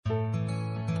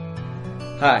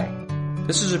Hi,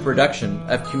 this is a production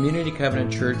of Community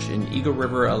Covenant Church in Eagle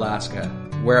River, Alaska,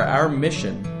 where our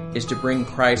mission is to bring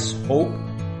Christ's hope,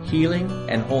 healing,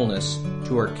 and wholeness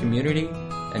to our community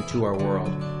and to our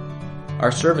world.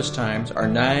 Our service times are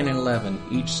 9 and 11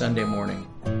 each Sunday morning.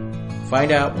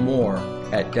 Find out more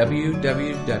at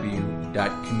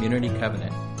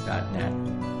www.communitycovenant.net.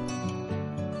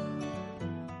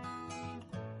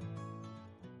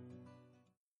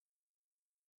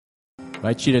 I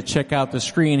invite you to check out the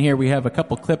screen here. We have a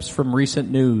couple clips from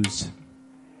recent news.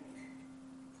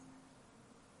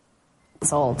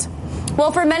 Old.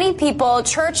 Well, for many people,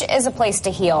 church is a place to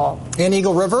heal. In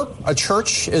Eagle River, a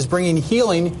church is bringing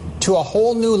healing to a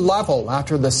whole new level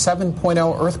after the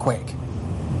 7.0 earthquake.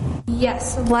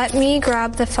 Yes. Let me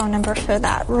grab the phone number for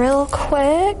that real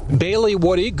quick. Bailey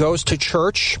Woody goes to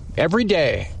church every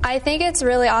day. I think it's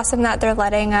really awesome that they're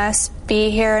letting us be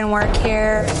here and work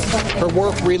here. Her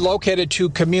work relocated to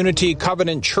Community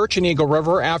Covenant Church in Eagle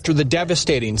River after the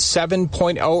devastating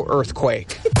 7.0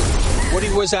 earthquake.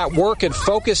 Woody was at work at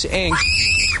Focus Inc.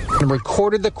 and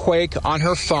recorded the quake on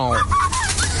her phone.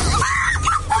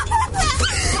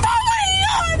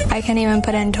 I can't even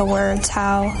put into words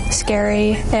how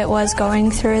scary it was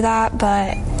going through that,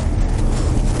 but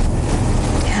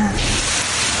yeah.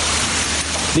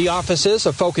 The offices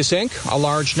of Focus Inc., a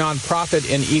large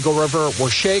nonprofit in Eagle River, were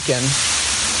shaken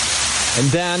and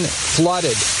then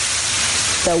flooded.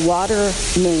 The water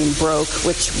main broke,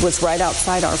 which was right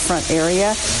outside our front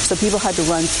area, so people had to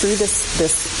run through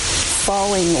this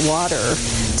falling water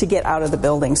to get out of the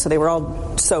building, so they were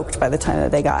all soaked by the time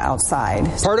that they got outside.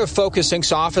 Part of Focus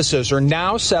Inc.'s offices are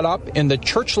now set up in the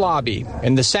church lobby,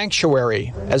 in the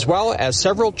sanctuary, as well as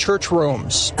several church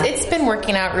rooms. It's been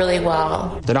working out really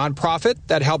well. The nonprofit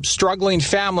that helps struggling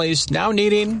families now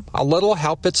needing a little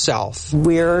help itself.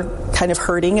 We're kind of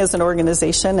hurting as an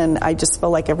organization, and I just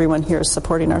feel like everyone here is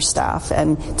supporting our staff,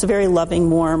 and it's a very loving,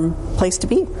 warm place to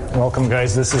be. Welcome,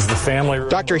 guys. This is the family room.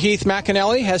 Dr. Heath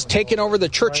McAnally has taken over the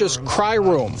church's cry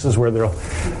room. This is where they'll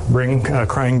bring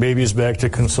crying babies back to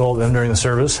console them during the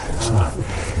service.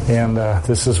 And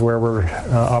this is where we're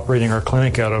operating our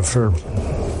clinic out of for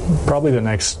probably the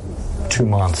next 2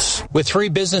 months. With 3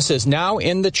 businesses now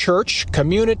in the church,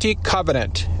 Community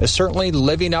Covenant is certainly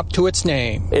living up to its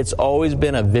name. It's always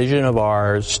been a vision of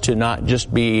ours to not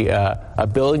just be a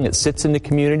building that sits in the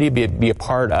community, be a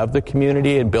part of the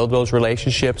community and build those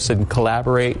relationships and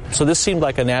collaborate. So this seemed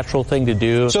like a natural thing to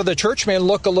do. So the church may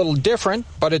look a little different,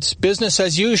 but it's business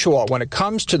as usual when it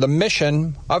comes to the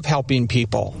mission of helping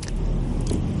people.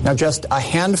 Now, just a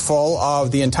handful of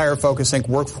the entire Focus Inc.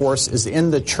 workforce is in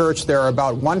the church. There are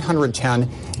about 110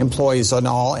 employees in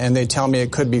all, and they tell me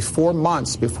it could be 4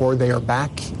 months before they are back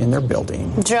in their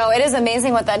building. Joe, it is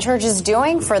amazing what that church is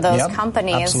doing for those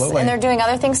companies. Absolutely. And they're doing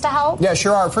other things to help? Yeah,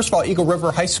 sure are. First of all, Eagle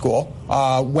River High School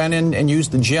went in and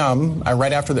used the gym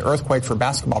right after the earthquake for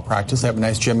basketball practice. They have a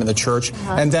nice gym in the church.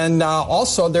 And then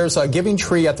also there's a giving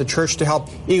tree at the church to help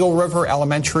Eagle River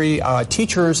Elementary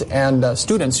teachers and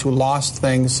students who lost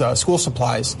things, school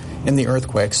supplies in the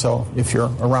earthquake. So if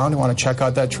you're around and want to check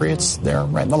out that tree, it's there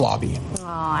right in the lobby. Oh,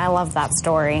 I love that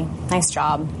story. Nice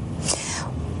job.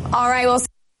 All right, well.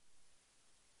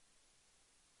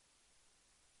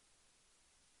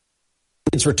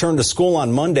 Kids returned to school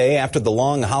on Monday after the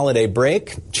long holiday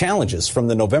break. Challenges from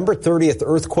the November 30th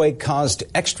earthquake caused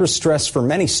extra stress for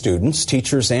many students,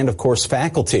 teachers, and, of course,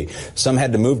 faculty. Some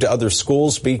had to move to other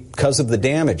schools because of the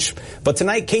damage. But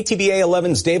tonight, KTVA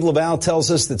 11's Dave Laval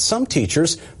tells us that some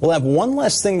teachers will have one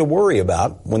less thing to worry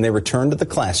about when they return to the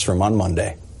classroom on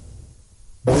Monday.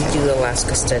 We do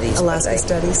Alaska Studies. Alaska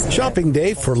Studies. Shopping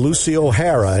day for Lucy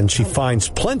O'Hara, and she finds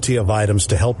plenty of items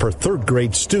to help her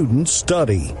third-grade students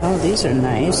study. Oh, these are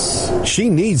nice.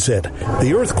 She needs it.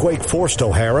 The earthquake forced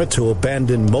O'Hara to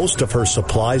abandon most of her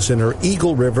supplies in her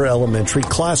Eagle River Elementary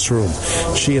classroom.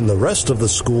 She and the rest of the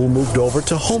school moved over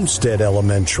to Homestead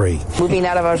Elementary. Moving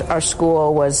out of our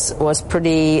school was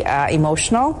pretty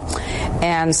emotional,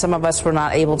 and some of us were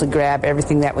not able to grab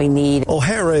everything that we need.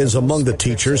 O'Hara is among the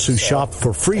teachers who shop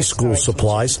for free school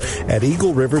supplies at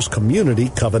Eagle River's Community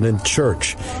Covenant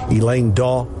Church. Elaine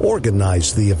Daw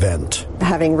organized the event.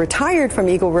 Having retired from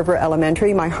Eagle River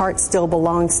Elementary, my heart still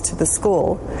belongs to the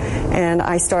school, and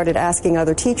I started asking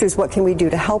other teachers, what can we do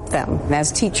to help them?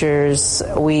 As teachers,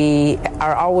 we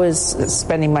are always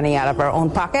spending money out of our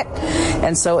own pocket,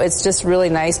 and so it's just really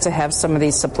nice to have some of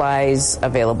these supplies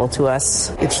available to us.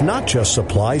 It's not just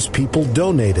supplies people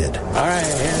donated. All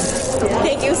right.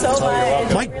 Thank you so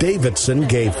much. Mike Davidson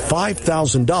gave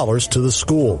 $5,000 to the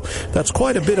school. That's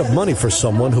quite a bit of money for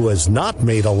someone who has not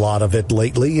made a lot of it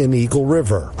lately in Eagle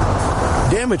River.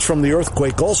 Damage from the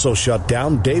earthquake also shut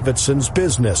down Davidson's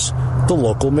business, the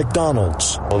local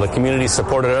McDonald's. Well, the community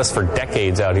supported us for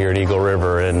decades out here at Eagle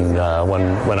River, and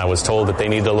when I was told that they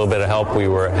needed a little bit of help, we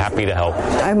were happy to help.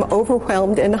 I'm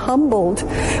overwhelmed and humbled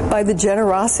by the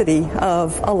generosity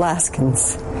of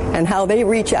Alaskans and how they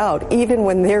reach out even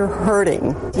when they're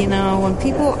hurting. You know, when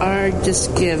people are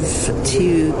just give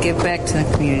back to the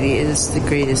community, it is the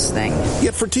greatest thing.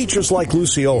 Yet for teachers like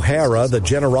Lucy O'Hara, the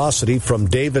generosity from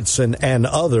Davidson and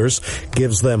others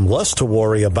gives them less to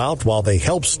worry about while they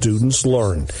help students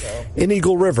learn. In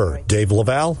Eagle River, Dave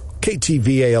Laval,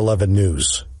 KTVA 11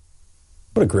 News.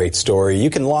 What a great story. You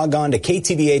can log on to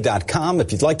KTVA.com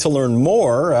if you'd like to learn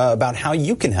more about how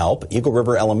you can help Eagle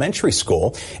River Elementary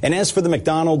School. And as for the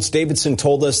McDonald's, Davidson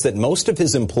told us that most of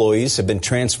his employees have been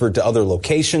transferred to other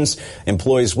locations.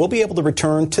 Employees will be able to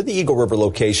return to the Eagle River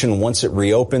location once it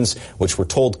reopens, which we're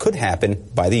told could happen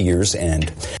by the year's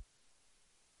end.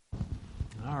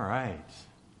 All right.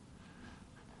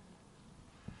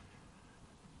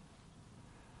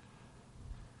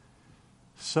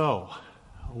 So,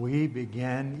 we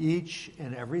begin each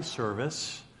and every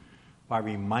service by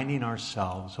reminding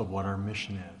ourselves of what our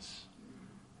mission is.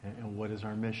 And what is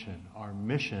our mission? Our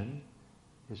mission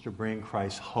is to bring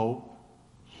Christ's hope,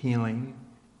 healing,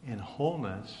 and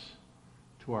wholeness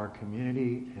to our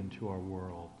community and to our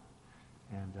world.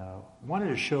 And I wanted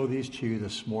to show these to you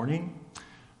this morning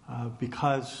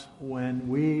because when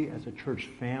we as a church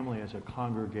family, as a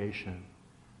congregation,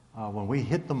 when we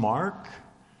hit the mark,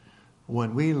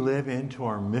 when we live into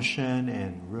our mission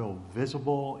in real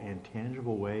visible and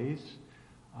tangible ways,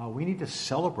 we need to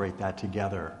celebrate that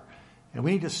together. And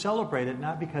we need to celebrate it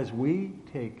not because we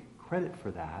take credit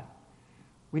for that.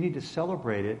 We need to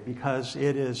celebrate it because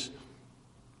it is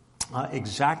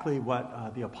exactly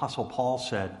what the Apostle Paul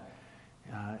said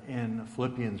in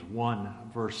Philippians 1,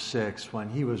 verse 6, when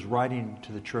he was writing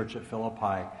to the church at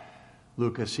Philippi.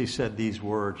 Lucas, he said these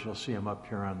words. You'll see them up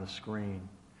here on the screen.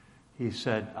 He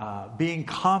said, being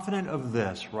confident of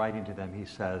this, writing to them, he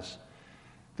says,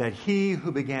 that he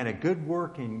who began a good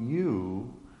work in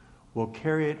you will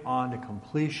carry it on to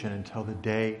completion until the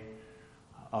day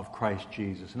of Christ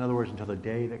Jesus. In other words, until the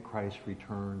day that Christ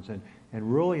returns. And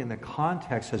really in the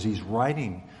context, as he's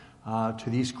writing to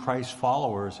these Christ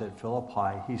followers at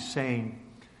Philippi, he's saying,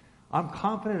 I'm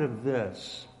confident of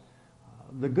this.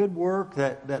 The good work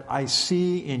that I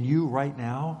see in you right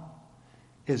now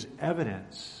is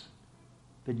evidence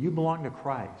that you belong to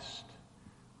Christ,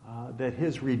 that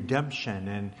his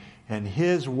redemption and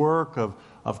his work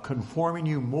of conforming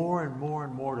you more and more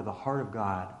and more to the heart of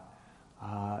God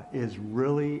is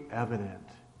really evident.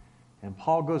 And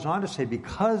Paul goes on to say,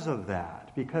 because of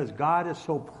that, because God is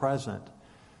so present,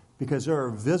 because there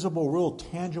are visible, real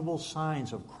tangible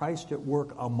signs of Christ at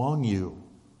work among you,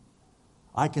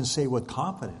 I can say with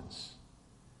confidence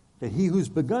that he who's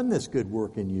begun this good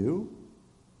work in you,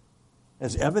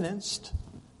 as evidenced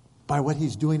by what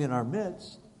he's doing in our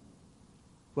midst,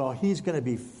 well, he's going to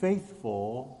be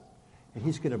faithful and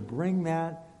he's going to bring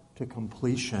that to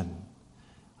completion.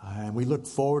 And we look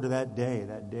forward to that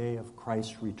day of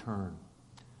Christ's return.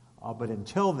 But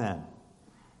until then,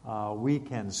 we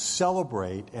can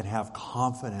celebrate and have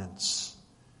confidence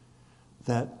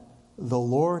that the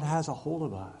Lord has a hold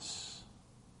of us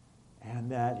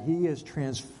and that he is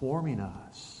transforming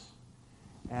us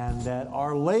and that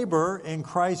our labor in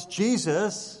Christ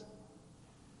Jesus,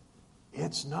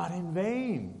 it's not in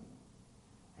vain.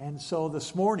 And so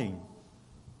this morning,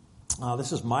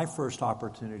 this is my first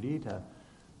opportunity to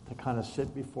kind of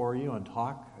sit before you and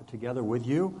talk together with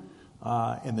you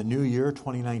in the new year,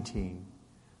 2019.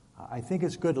 I think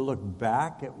it's good to look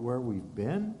back at where we've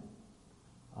been,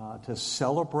 to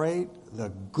celebrate the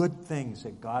good things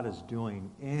that God is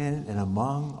doing in and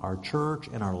among our church,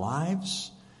 in our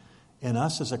lives, in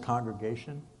us as a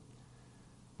congregation,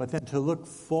 but then to look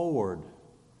forward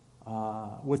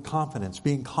with confidence,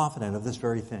 being confident of this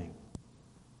very thing,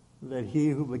 that he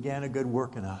who began a good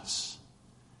work in us,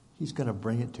 he's going to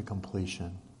bring it to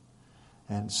completion.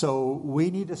 And so we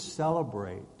need to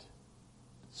celebrate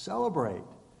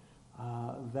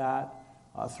that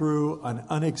through an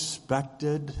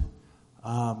unexpected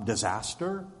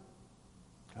disaster,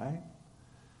 okay,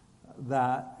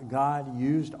 that God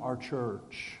used our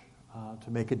church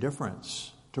to make a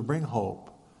difference, to bring hope,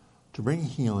 to bring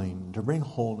healing, to bring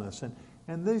wholeness.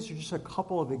 And these are just a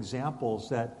couple of examples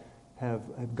that have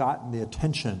gotten the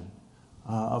attention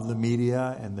of the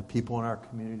media and the people in our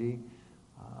community.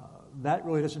 That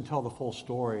really doesn't tell the full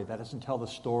story. That doesn't tell the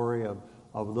story of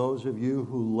those of you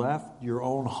who left your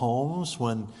own homes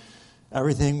when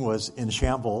everything was in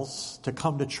shambles to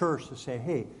come to church to say,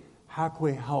 hey, how can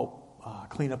we help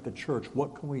clean up the church?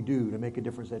 What can we do to make a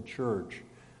difference at church?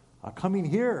 Coming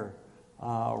here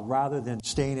rather than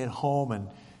staying at home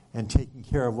and taking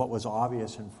care of what was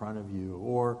obvious in front of you.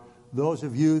 Or those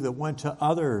of you that went to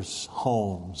others'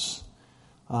 homes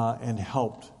and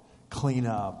helped clean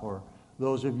up. Or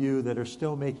those of you that are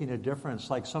still making a difference,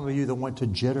 like some of you that went to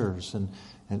Jitters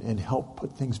and helped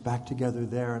put things back together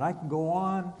there. And I can go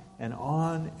on and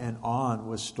on and on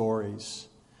with stories.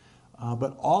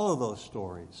 But all of those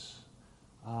stories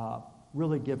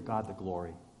really give God the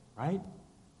glory, right?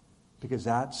 Because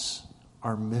that's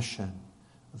our mission.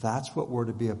 That's what we're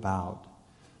to be about.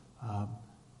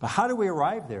 But how do we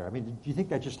arrive there? I mean, do you think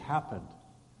that just happened?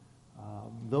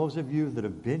 Those of you that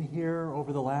have been here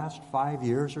over the last 5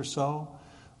 years or so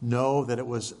know that it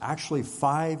was actually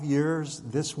 5 years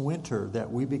this winter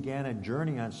that we began a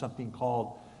journey on something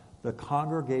called the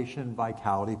Congregation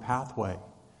Vitality Pathway.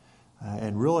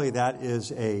 And really that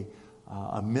is a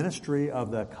ministry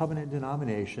of the covenant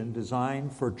denomination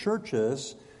designed for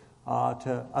churches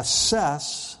to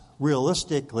assess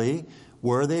realistically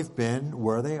where they've been,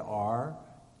 where they are,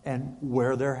 and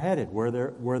where they're headed, where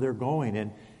they're going.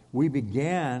 And we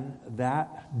began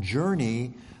that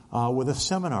journey with a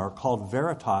seminar called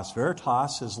Veritas.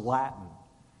 Veritas is Latin,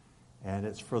 and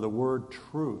it's for the word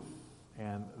truth.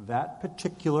 And that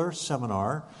particular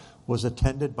seminar was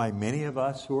attended by many of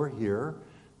us who are here.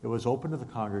 It was open to the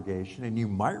congregation, and you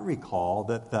might recall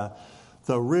that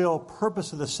the real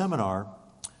purpose of the seminar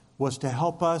was to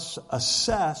help us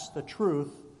assess the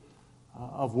truth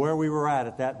of where we were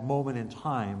at that moment in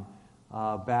time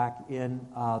back in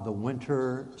the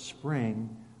winter,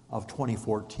 spring of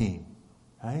 2014.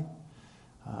 Okay?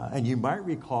 And you might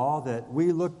recall that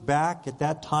we looked back at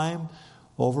that time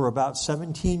over about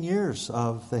 17 years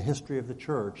of the history of the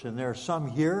church. And there are some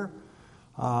here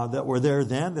that were there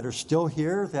then that are still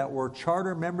here that were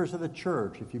charter members of the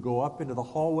church. If you go up into the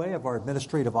hallway of our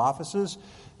administrative offices,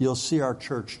 you'll see our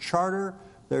church charter.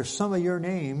 There's some of your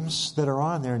names that are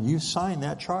on there, and you signed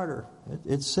that charter.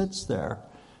 It sits there.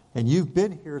 And you've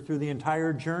been here through the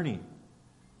entire journey.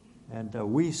 And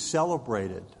we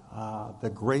celebrated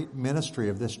the great ministry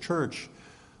of this church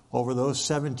over those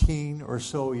 17 or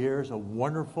so years. A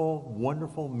wonderful,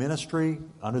 wonderful ministry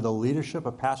under the leadership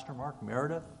of Pastor Mark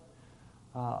Meredith.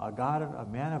 A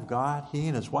man of God. He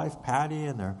and his wife Patty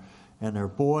and their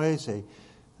boys,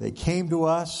 they came to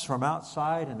us from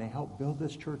outside and they helped build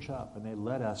this church up, and they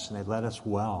led us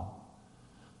well.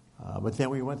 But then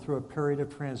we went through a period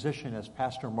of transition as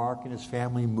Pastor Mark and his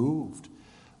family moved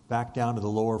back down to the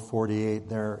lower 48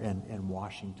 there in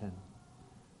Washington.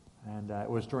 And it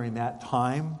was during that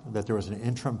time that there was an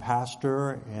interim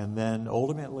pastor, and then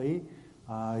ultimately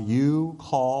you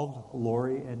called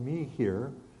Lori and me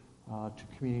here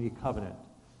to Community Covenant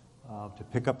to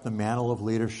pick up the mantle of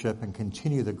leadership and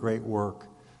continue the great work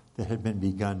that had been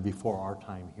begun before our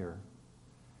time here.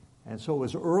 And so it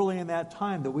was early in that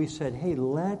time that we said, hey,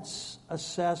 let's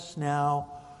assess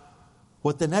now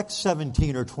what the next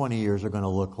 17 or 20 years are going to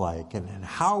look like and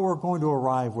how we're going to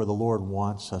arrive where the Lord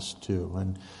wants us to.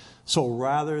 And so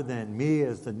rather than me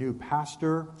as the new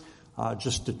pastor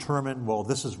just determine, well,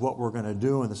 this is what we're going to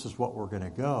do and this is what we're going to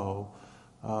go,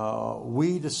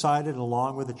 we decided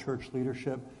along with the church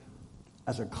leadership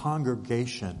as a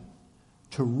congregation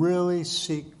to really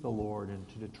seek the Lord and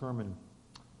to determine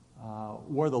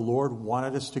where the Lord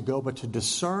wanted us to go, but to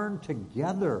discern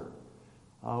together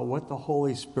what the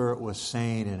Holy Spirit was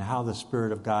saying and how the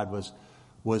Spirit of God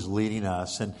was leading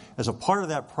us. And as a part of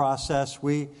that process,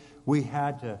 we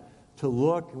had to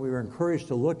look, and we were encouraged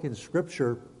to look in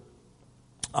Scripture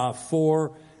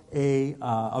for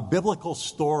a biblical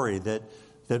story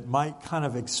that might kind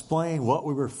of explain what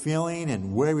we were feeling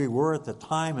and where we were at the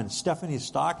time. And Stephanie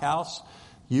Stockhouse,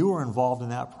 you were involved in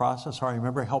that process. I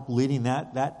remember helped leading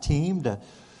that team to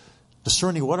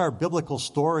discerning what our biblical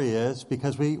story is,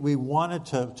 because we wanted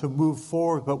to move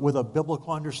forward, but with a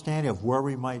biblical understanding of where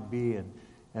we might be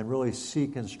and really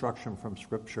seek instruction from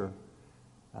Scripture.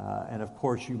 And of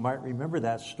course, you might remember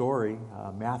that story,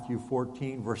 Matthew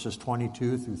 14, verses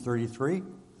 22 through 33.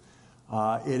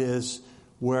 It is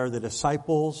where the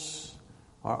disciples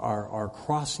are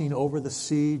crossing over the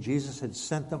sea. Jesus had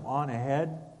sent them on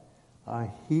ahead.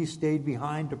 He stayed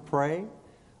behind to pray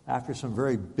after some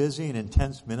very busy and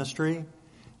intense ministry.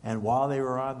 And while they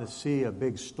were on the sea, a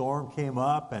big storm came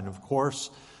up. And of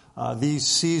course, these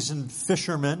seasoned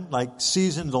fishermen, like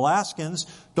seasoned Alaskans,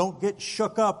 don't get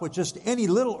shook up with just any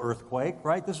little earthquake,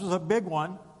 right? This was a big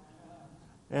one.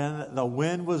 And the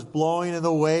wind was blowing and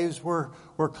the waves were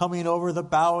coming over the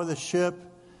bow of the ship.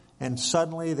 And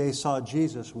suddenly they saw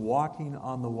Jesus walking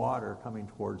on the water coming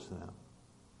towards them.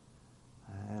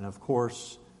 And of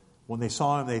course, When they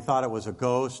saw him, they thought it was a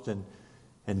ghost.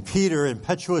 And Peter,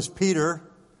 impetuous Peter,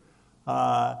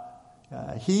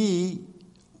 he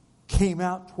came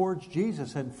out towards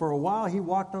Jesus. And for a while, he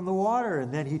walked on the water.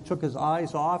 And then he took his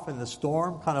eyes off, and the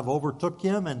storm kind of overtook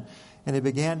him. And it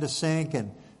began to sink.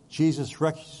 And Jesus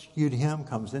rescued him,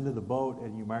 comes into the boat.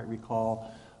 And you might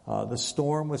recall, the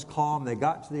storm was calm. They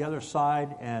got to the other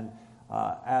side. And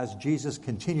as Jesus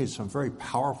continued, some very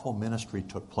powerful ministry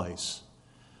took place.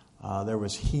 There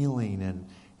was healing,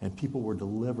 and people were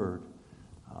delivered.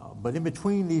 But in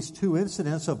between these two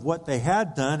incidents of what they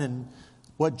had done and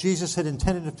what Jesus had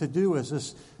intended them to do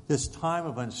is this time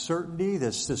of uncertainty,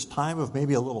 this time of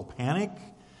maybe a little panic,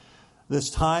 this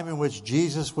time in which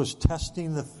Jesus was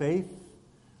testing the faith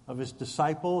of his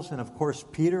disciples, and of course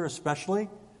Peter especially,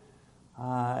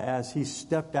 as he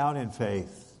stepped out in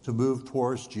faith to move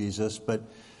towards Jesus, but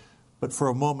for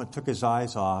a moment took his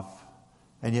eyes off,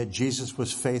 and yet Jesus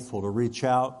was faithful to reach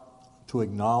out, to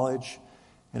acknowledge,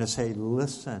 and to say,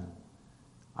 listen,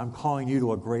 I'm calling you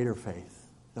to a greater faith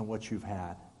than what you've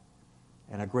had,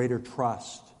 and a greater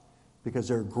trust, because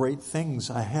there are great things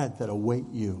ahead that await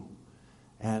you.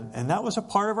 And that was a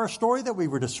part of our story that we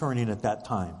were discerning at that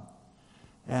time.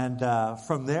 And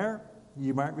from there,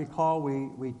 you might recall,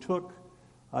 we took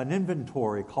an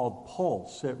inventory called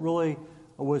Pulse. It really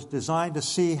was designed to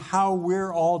see how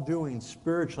we're all doing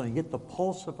spiritually and get the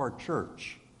pulse of our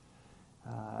church.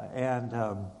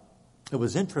 It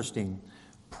was interesting.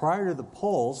 Prior to the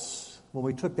Pulse, when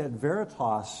we took that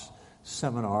Veritas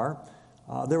seminar,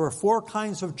 there were 4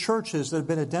 kinds of churches that have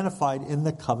been identified in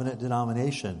the covenant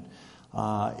denomination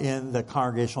in the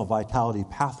Congregational Vitality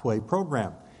Pathway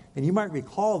program. And you might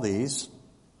recall these.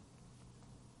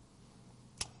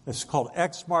 It's called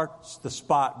X marks the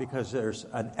spot because there's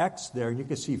an X there, and you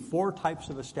can see 4 types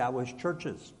of established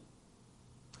churches.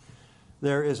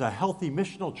 There is a healthy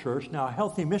missional church. Now, a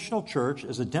healthy missional church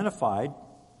is identified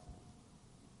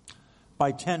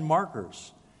by 10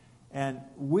 markers. And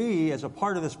we, as a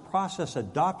part of this process,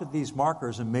 adopted these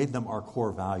markers and made them our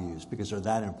core values because they're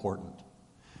that important.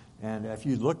 And if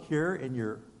you look here in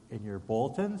your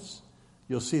bulletins,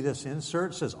 you'll see this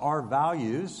insert. It says, our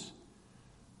values.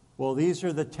 Well, these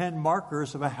are the 10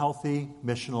 markers of a healthy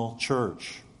missional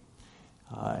church.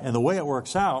 And the way it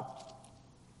works out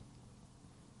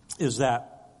is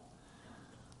that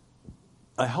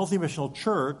a healthy missional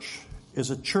church is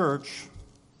a church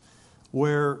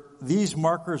where these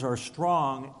markers are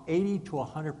strong 80 to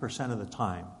 100% of the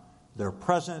time. They're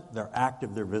present, they're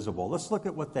active, they're visible. Let's look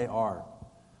at what they are.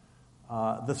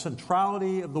 The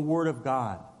centrality of the Word of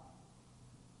God.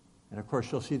 And of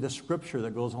course, you'll see the Scripture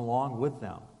that goes along with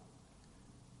them.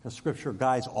 Because Scripture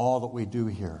guides all that we do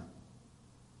here.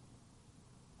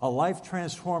 A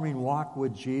life-transforming walk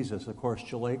with Jesus. Of course,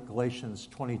 Galatians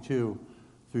 22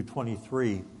 through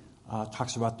 23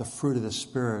 talks about the fruit of the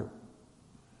Spirit.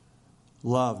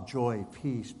 Love, joy,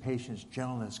 peace, patience,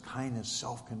 gentleness, kindness,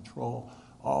 self-control.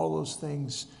 All those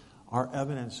things are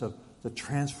evidence of the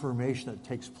transformation that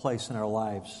takes place in our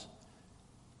lives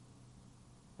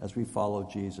as we follow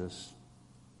Jesus.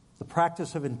 The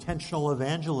practice of intentional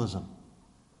evangelism.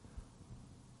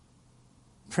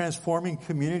 Transforming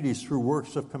communities through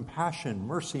works of compassion,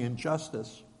 mercy, and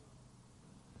justice.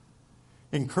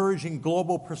 Encouraging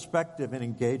global perspective and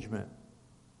engagement.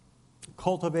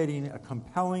 Cultivating a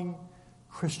compelling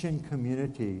Christian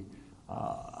community.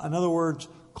 In other words,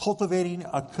 cultivating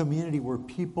a community where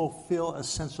people feel a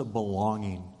sense of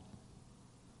belonging.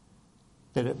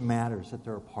 That it matters, that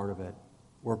they're a part of it.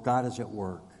 Where God is at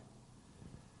work.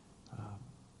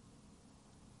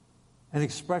 An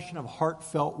expression of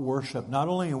heartfelt worship, not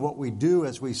only in what we do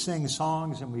as we sing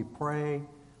songs and we pray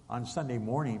on Sunday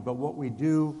morning, but what we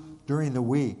do during the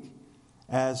week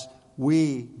as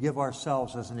we give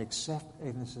ourselves as an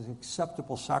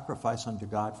acceptable sacrifice unto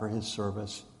God for His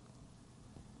service.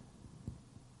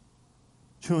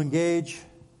 To engage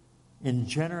in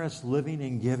generous living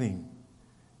and giving.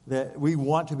 That we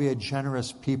want to be a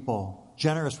generous people,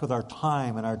 generous with our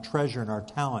time and our treasure and our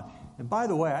talent. And by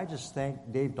the way, I just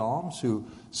thank Dave Dalms, who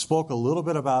spoke a little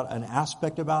bit about an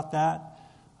aspect about that,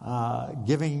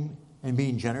 giving and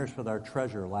being generous with our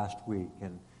treasure last week.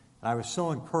 And I was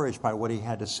so encouraged by what he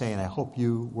had to say, and I hope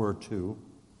you were too.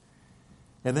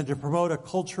 And then to promote a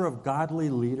culture of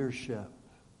godly leadership,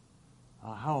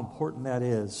 how important that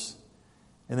is.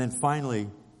 And then finally,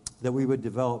 that we would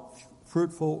develop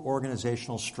fruitful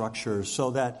organizational structures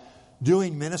so that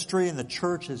doing ministry in the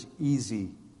church is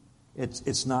easy.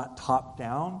 It's not top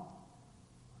down,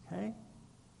 okay?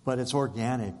 But it's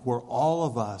organic, where all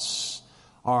of us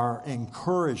are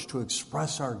encouraged to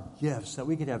express our gifts, that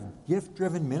we could have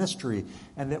gift-driven ministry,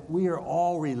 and that we are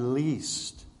all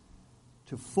released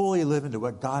to fully live into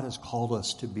what God has called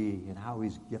us to be and how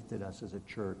He's gifted us as a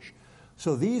church.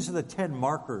 So these are the 10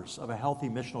 markers of a healthy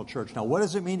missional church. Now, what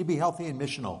does it mean to be healthy and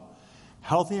missional?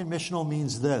 Healthy and missional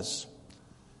means this.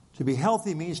 To be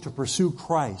healthy means to pursue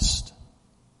Christ.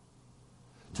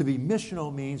 To be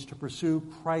missional means to pursue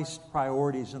Christ's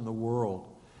priorities in the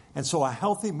world. And so a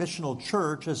healthy missional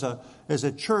church is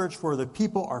a church where the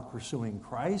people are pursuing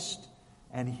Christ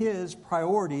and His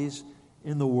priorities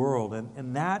in the world.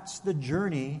 And that's the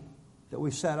journey that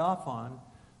we set off on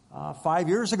 5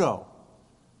 years ago.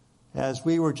 As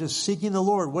we were just seeking the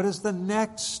Lord, what is the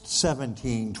next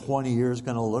 17, 20 years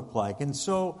going to look like? And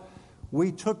so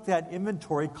we took that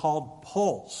inventory called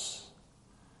Pulse.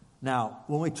 Now,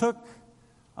 when we took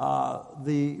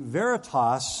the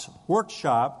Veritas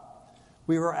workshop,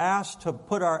 we were asked to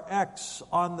put our X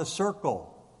on the circle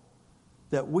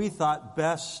that we thought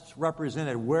best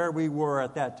represented where we were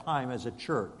at that time as a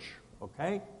church.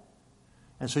 Okay?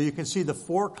 And so you can see the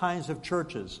 4 kinds of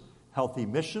churches: healthy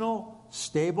missional,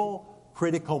 stable,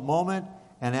 critical moment,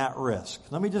 and at risk.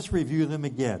 Let me just review them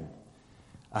again.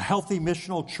 A healthy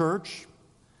missional church,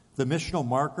 the missional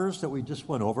markers that we just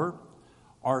went over,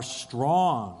 are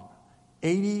strong.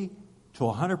 80 to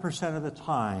 100% of the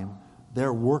time,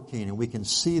 they're working, and we can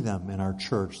see them in our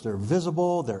church. They're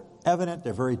visible, they're evident,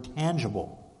 they're very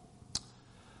tangible.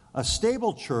 A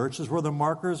stable church is where the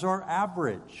markers are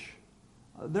average.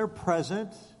 They're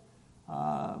present,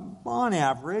 on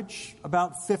average,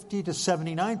 about 50 to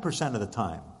 79% of the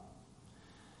time.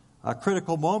 A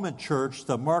critical moment church,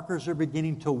 the markers are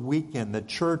beginning to weaken. The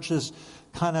church is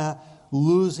kind of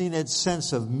losing its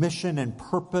sense of mission and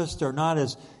purpose. They're not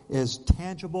as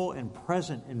tangible and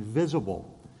present and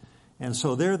visible. And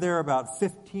so they're there about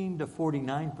 15 to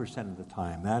 49% of the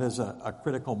time. That is a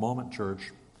critical moment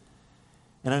church.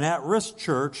 In an at-risk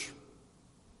church,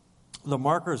 the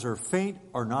markers are faint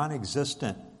or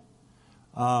non-existent.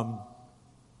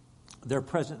 They're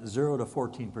present 0 to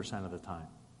 14% of the time.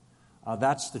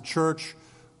 That's the church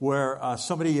where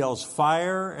somebody yells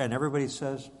fire and everybody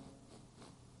says,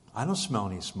 I don't smell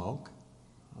any smoke.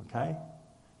 Okay?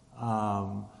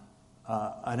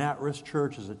 An at-risk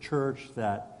church is a church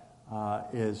that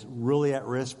is really at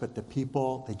risk, but the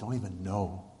people, they don't even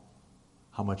know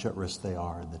how much at risk they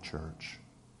are in the church.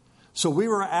 So we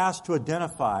were asked to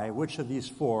identify which of these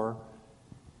 4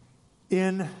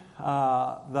 in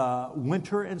the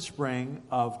winter and spring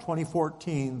of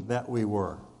 2014 that we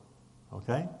were.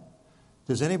 Okay?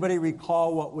 Does anybody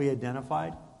recall what we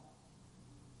identified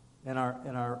in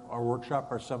our workshop,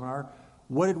 our seminar?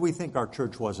 What did we think our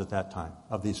church was at that time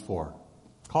of these 4?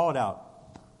 Call it out.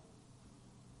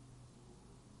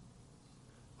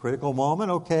 Critical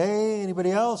moment, okay.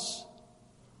 Anybody else?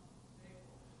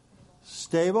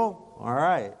 Stable? All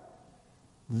right.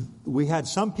 We had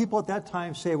some people at that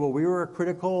time say, well, we were a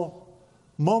critical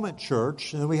moment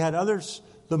church. And then we had others,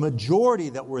 the majority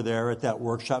that were there at that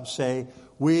workshop, say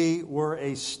we were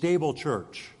a stable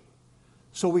church.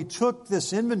 So we took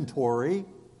this inventory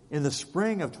in the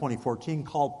spring of 2014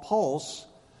 called Pulse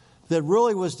that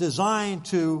really was designed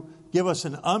to give us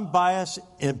an unbiased,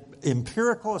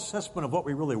 empirical assessment of what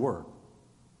we really were.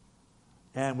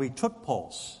 And we took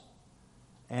Pulse.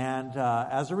 And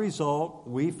as a result,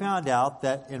 we found out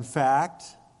that, in fact,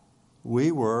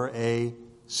 we were a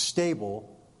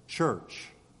stable church.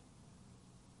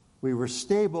 We were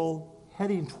stable,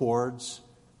 heading towards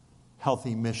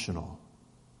healthy missional.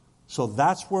 So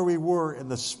that's where we were in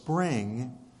the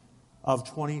spring of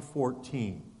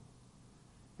 2014.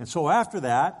 And so after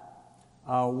that,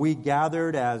 we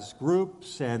gathered as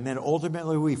groups, and then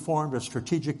ultimately we formed a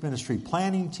strategic ministry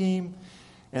planning team.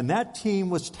 And that team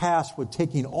was tasked with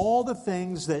taking all the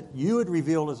things that you had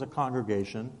revealed as a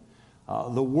congregation,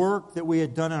 the work that we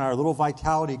had done in our little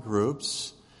vitality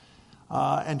groups,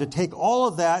 and to take all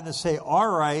of that and to say, all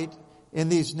right, in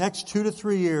these next 2 to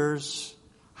 3 years,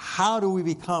 how do we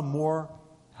become more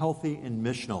healthy and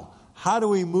missional? How do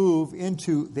we move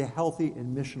into the healthy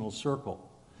and missional circle?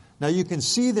 Now you can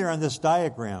see there on this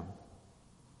diagram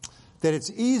that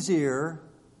it's easier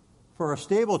for a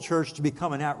stable church to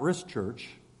become an at-risk church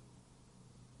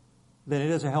than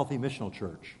it is a healthy missional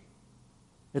church.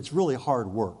 It's really hard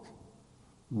work.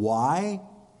 Why?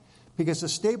 Because a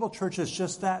stable church is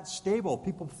just that stable.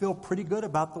 People feel pretty good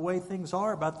about the way things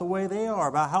are, about the way they are,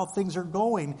 about how things are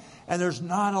going. And there's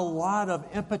not a lot of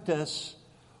impetus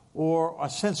or a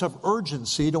sense of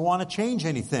urgency to want to change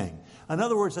anything. In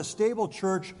other words, a stable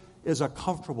church is a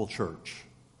comfortable church.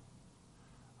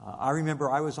 I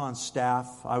remember I was on staff.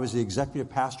 I was the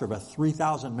executive pastor of a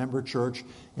 3,000-member church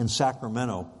in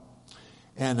Sacramento.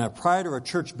 And prior to our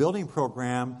church building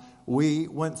program, we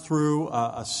went through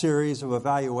a series of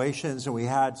evaluations, and we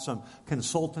had some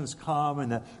consultants come,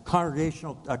 and the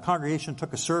congregation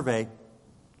took a survey.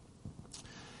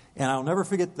 And I'll never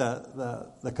forget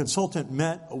the consultant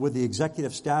met with the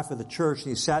executive staff of the church, and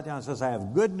he sat down and says, I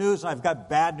have good news and I've got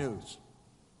bad news.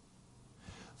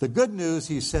 The good news,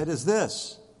 he said, is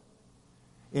this.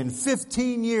 In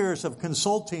 15 years of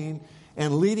consulting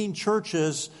and leading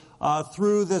churches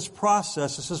through this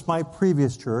process, this is my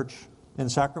previous church in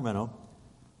Sacramento,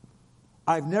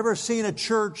 I've never seen a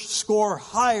church score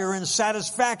higher in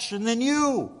satisfaction than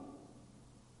you.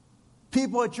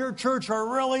 People at your church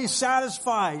are really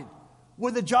satisfied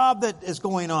with the job that is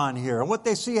going on here and what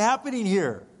they see happening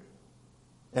here.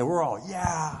 And we're all,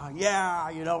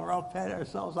 yeah, we're all patting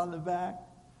ourselves on the back.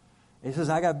 And he says,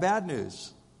 I got bad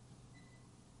news.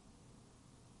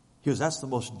 He goes, that's the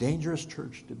most dangerous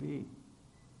church to be.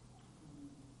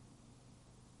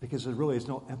 Because there really is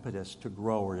no impetus to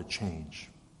grow or to change.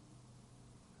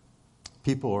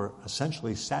 People are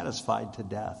essentially satisfied to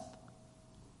death.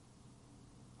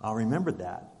 I remembered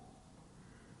that.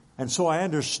 And so I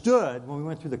understood when we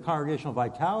went through the Congregational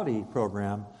Vitality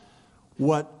Program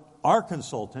what our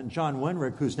consultant, John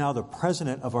Wenrick, who's now the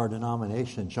president of our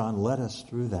denomination, John led us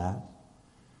through that.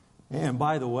 And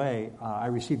by the way, I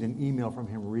received an email from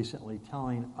him recently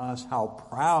telling us how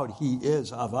proud he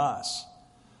is of us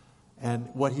and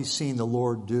what he's seen the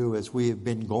Lord do as we have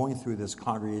been going through this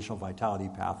congregational vitality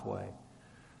pathway.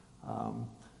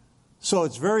 So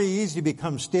it's very easy to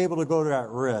become stable to go to at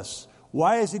risk.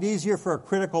 Why is it easier for a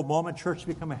critical moment church to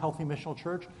become a healthy missional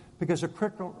church? Because a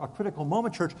critical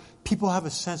moment church, people have a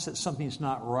sense that something's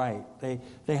not right.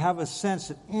 They have a sense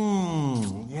that,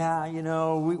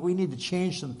 we need to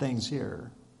change some things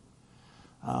here.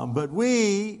 But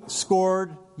you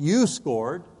scored,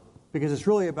 because it's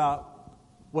really about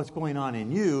what's going on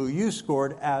in you. You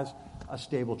scored as a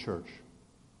stable church.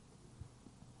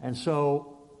 And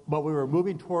so, but we were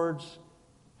moving towards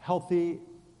healthy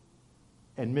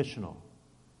and missional.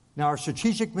 Now, our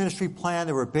strategic ministry plan,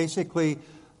 there were basically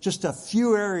just a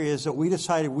few areas that we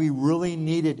decided we really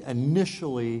needed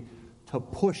initially to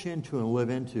push into and live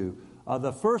into.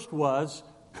 The first was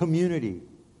community.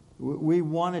 We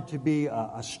wanted to be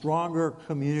a stronger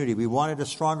community. We wanted a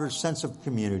stronger sense of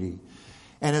community.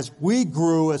 And as we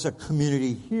grew as a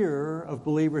community here of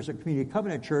believers at Community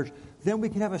Covenant Church, then we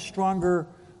can have a stronger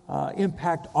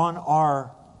impact on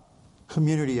our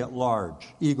community at large.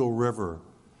 Eagle River,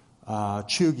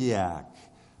 Chugiak,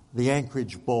 the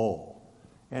Anchorage Bowl.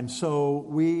 And so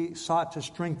we sought to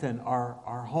strengthen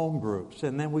our home groups.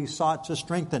 And then we sought to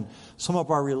strengthen some of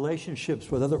our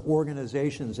relationships with other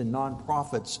organizations and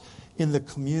nonprofits in the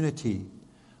community.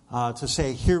 To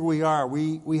say, here we are,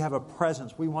 we have a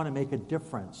presence, we want to make a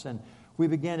difference. And we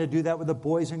began to do that with the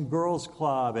Boys and Girls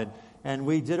Club, and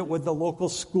we did it with the local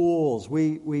schools.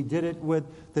 We did it with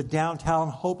the Downtown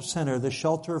Hope Center, the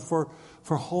shelter for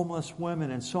homeless women,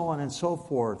 and so on and so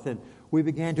forth. And we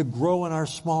began to grow in our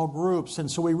small groups, and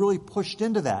so we really pushed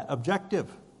into that objective.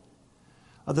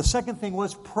 The second thing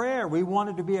was prayer. We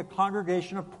wanted to be a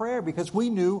congregation of prayer because we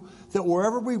knew that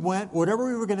wherever we went, whatever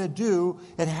we were going to do,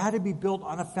 it had to be built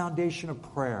on a foundation of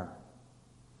prayer.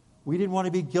 We didn't want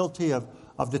to be guilty of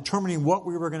determining what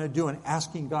we were going to do and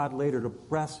asking God later to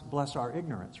bless our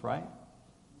ignorance, right?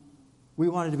 We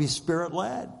wanted to be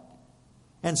Spirit-led.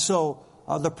 And so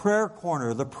the prayer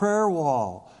corner, the prayer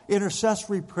wall,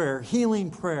 intercessory prayer,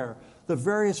 healing prayer, the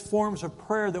various forms of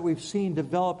prayer that we've seen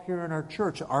develop here in our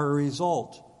church are a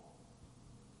result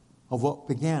of what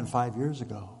began 5 years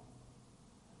ago.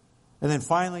 And then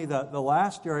finally, the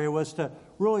last area was to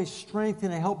really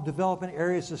strengthen and help develop in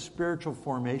areas of spiritual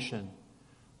formation.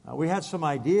 We had some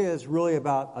ideas really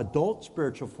about adult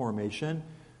spiritual formation,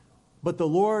 but the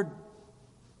Lord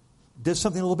did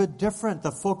something a little bit different.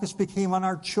 The focus became on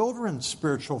our children's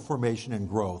spiritual formation and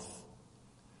growth.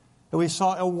 And we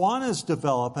saw Awanas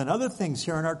develop and other things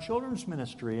here in our children's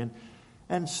ministry.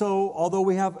 And so, although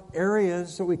we have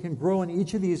areas that we can grow in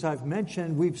each of these I've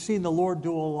mentioned, we've seen the Lord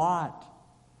do a lot.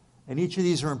 And each of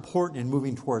these are important in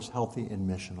moving towards healthy and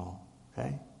missional.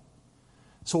 Okay?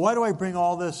 So why do I bring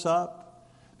all this up?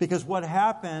 Because what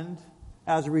happened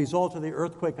as a result of the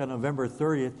earthquake on November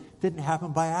 30th didn't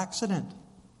happen by accident.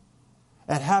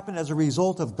 It happened as a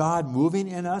result of God moving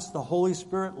in us, the Holy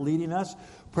Spirit leading us,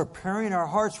 preparing our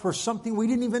hearts for something we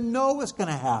didn't even know was going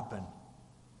to happen.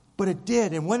 But it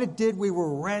did. And when it did, we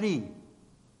were ready.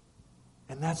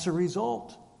 And that's a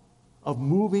result of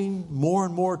moving more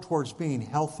and more towards being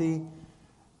healthy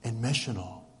and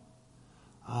missional.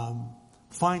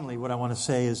 Finally, what I want to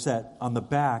say is that on the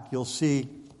back, you'll see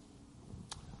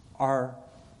our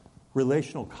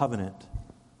relational covenant.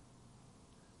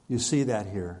 You see that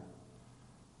here.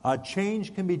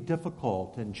 Change can be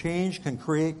difficult, and change can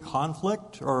create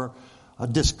conflict or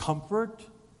discomfort.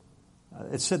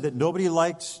 It's said that nobody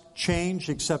likes change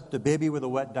except a baby with a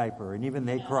wet diaper, and even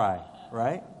they cry,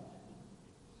 right?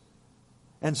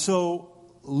 And so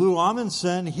Lou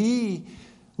Amundsen, he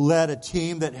led a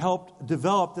team that helped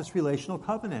develop this relational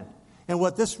covenant. And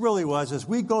what this really was, as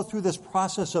we go through this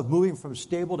process of moving from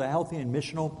stable to healthy and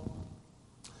missional,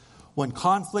 when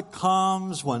conflict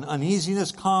comes, when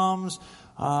uneasiness comes,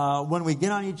 when we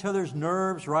get on each other's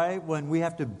nerves, right? When we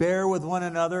have to bear with one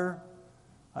another,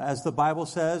 as the Bible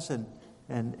says,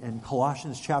 and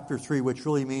Colossians chapter 3, which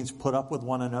really means put up with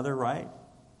one another, right?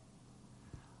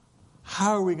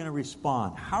 How are we going to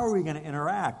respond? How are we going to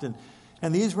interact?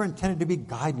 And these were intended to be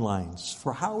guidelines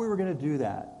for how we were going to do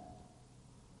that,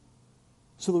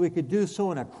 so that we could do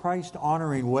so in a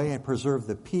Christ-honoring way and preserve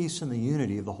the peace and the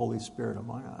unity of the Holy Spirit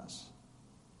among us.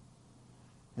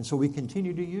 And so we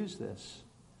continue to use this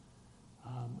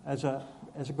as a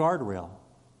guardrail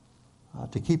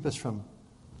to keep us from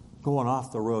going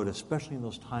off the road, especially in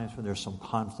those times when there's some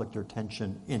conflict or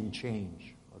tension in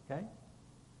change. Okay?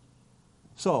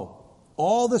 So,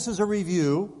 all this is a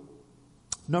review.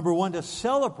 Number one, to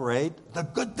celebrate the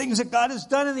good things that God has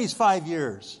done in these 5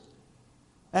 years,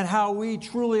 and how we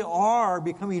truly are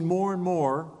becoming more and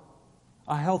more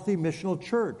a healthy missional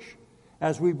church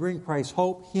as we bring Christ's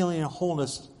hope, healing, and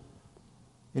wholeness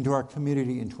into our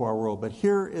community, into our world. But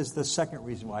here is the second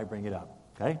reason why I bring it up.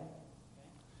 Okay?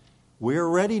 We are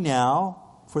ready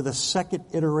now for the second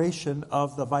iteration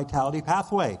of the Vitality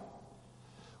Pathway,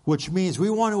 which means we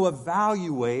want to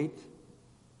evaluate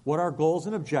what our goals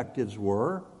and objectives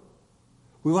were.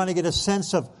 We want to get a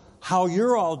sense of how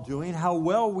you're all doing, how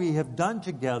well we have done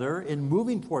together in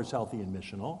moving towards healthy and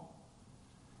missional.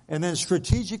 And then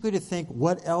strategically to think,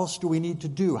 what else do we need to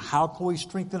do? How can we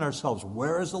strengthen ourselves?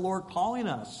 Where is the Lord calling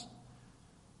us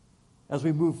as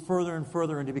we move further and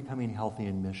further into becoming healthy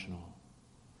and missional?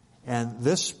 And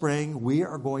this spring, we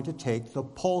are going to take the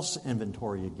Pulse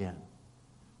Inventory again,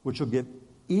 which will give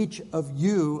each of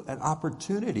you an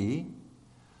opportunity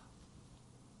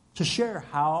to share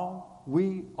how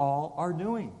we all are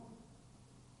doing.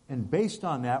 And based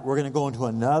on that, we're going to go into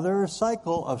another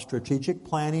cycle of strategic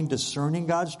planning, discerning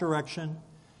God's direction,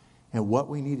 and what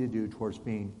we need to do towards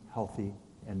being healthy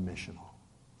and missional.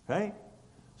 Okay?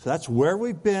 So that's where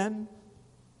we've been,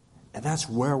 and that's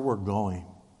where we're going.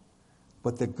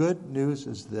 But the good news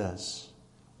is this.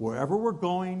 Wherever we're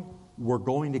going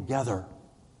together.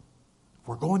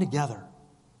 We're going together.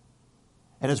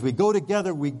 And as we go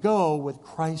together, we go with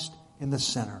Christ in the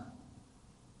center.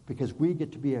 Because we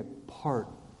get to be a part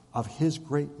of His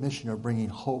great mission of bringing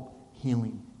hope,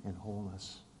 healing, and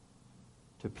wholeness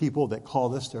to people that call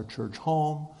this their church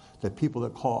home, the people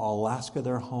that call Alaska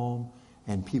their home,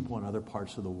 and people in other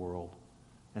parts of the world.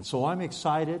 And so I'm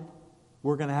excited.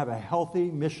 We're going to have a healthy,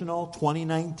 missional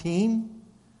 2019,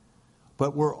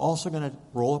 but we're also going to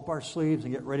roll up our sleeves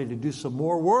and get ready to do some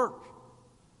more work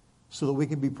so that we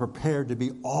can be prepared to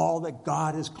be all that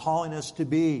God is calling us to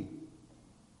be.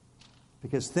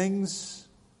 Because things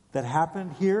that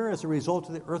happened here as a result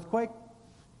of the earthquake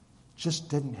just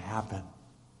didn't happen.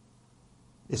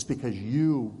 It's because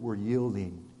you were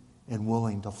yielding and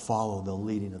willing to follow the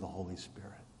leading of the Holy Spirit.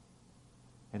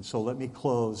 And so let me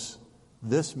close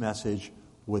this message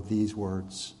with these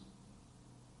words.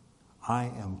 I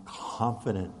am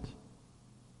confident.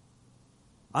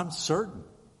 I'm certain.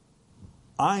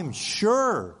 I'm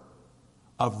sure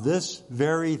of this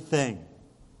very thing,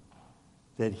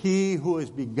 that He who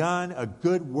has begun a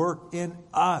good work in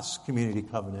us, Community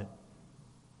Covenant,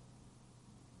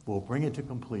 will bring it to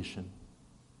completion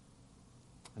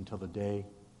until the day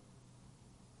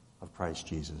of Christ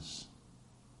Jesus.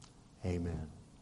 Amen.